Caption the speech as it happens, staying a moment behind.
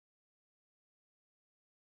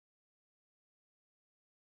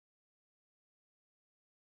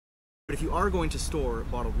But if you are going to store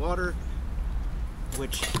bottled water,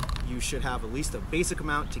 which you should have at least a basic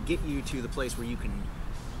amount to get you to the place where you can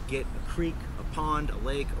get a creek, a pond, a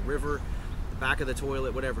lake, a river, the back of the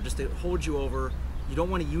toilet, whatever, just to hold you over. You don't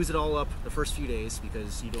want to use it all up the first few days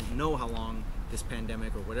because you don't know how long this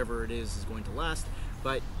pandemic or whatever it is going to last.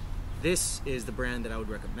 But this is the brand that I would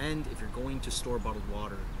recommend if you're going to store bottled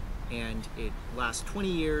water. And it lasts 20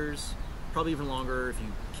 years, probably even longer if you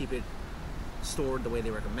keep it stored the way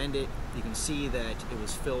they recommend it. You can see that it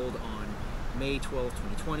was filled on May 12,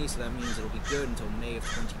 2020, so that means it'll be good until May of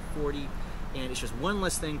 2040. And it's just one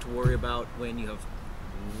less thing to worry about when you have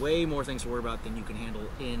way more things to worry about than you can handle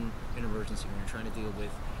in an emergency, when you're trying to deal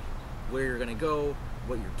with where you're going to go,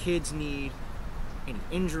 what your kids need, any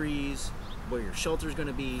injuries, where your shelter is going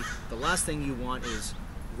to be. The last thing you want is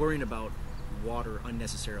worrying about water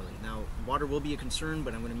unnecessarily. Now, water will be a concern,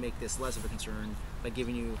 but I'm going to make this less of a concern by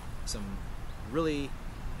giving you some really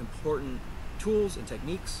important tools and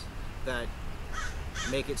techniques that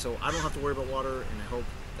make it so I don't have to worry about water, and I hope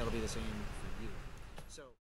that'll be the same